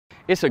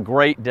It's a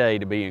great day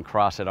to be in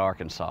Crossett,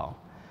 Arkansas.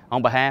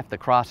 On behalf of the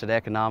Crossett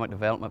Economic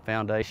Development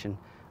Foundation,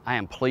 I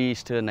am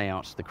pleased to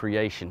announce the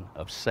creation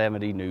of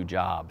 70 new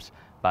jobs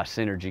by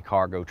Cynergy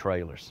Cargo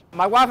trailers.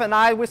 My wife and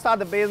I, we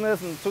started the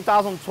business in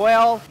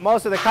 2012.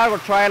 Most of the cargo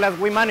trailers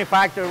we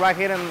manufacture right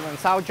here in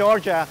South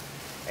Georgia,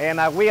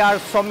 and we are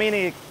so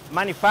many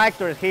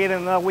manufacturers here,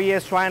 and we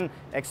just try and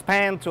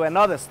expand to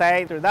another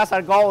state. That's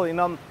our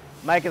goal,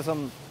 making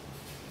some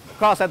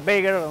Crossett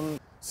bigger.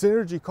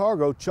 Cynergy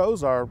Cargo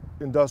chose our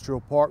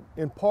industrial park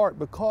in part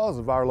because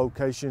of our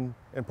location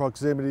and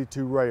proximity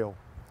to rail.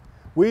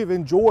 We've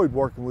enjoyed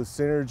working with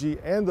Cynergy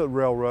and the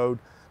railroad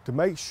to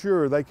make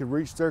sure they could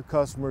reach their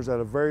customers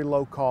at a very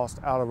low cost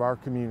out of our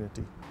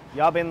community.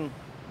 Y'all been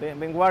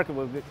working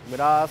with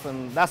us,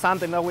 and that's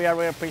something that we are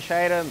really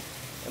appreciating,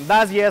 and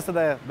that's just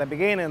the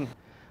beginning.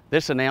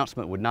 This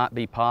announcement would not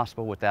be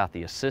possible without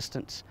the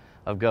assistance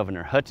of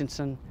Governor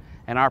Hutchinson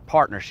and our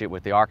partnership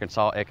with the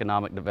Arkansas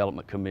Economic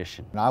Development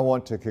Commission. And I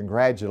want to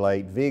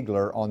congratulate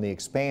Viegler on the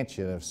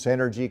expansion of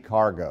Cynergy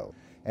Cargo.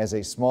 As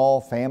a small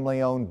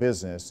family-owned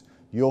business,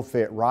 you'll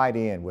fit right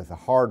in with the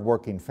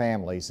hard-working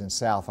families in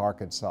South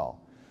Arkansas.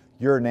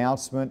 Your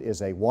announcement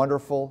is a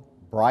wonderful,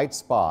 bright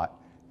spot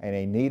and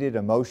a needed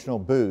emotional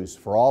boost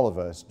for all of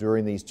us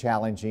during these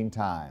challenging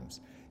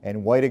times.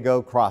 And way to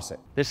go,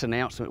 Crossett. This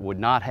announcement would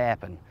not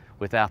happen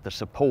without the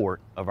support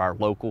of our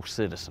local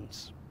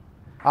citizens.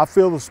 I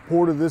feel the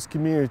support of this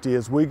community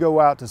as we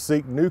go out to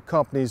seek new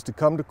companies to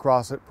come to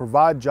Crossett,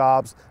 provide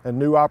jobs and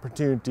new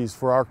opportunities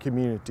for our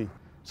community.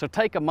 So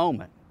take a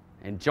moment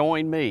and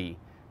join me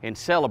in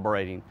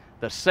celebrating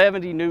the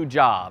 70 new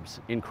jobs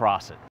in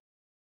Crossett.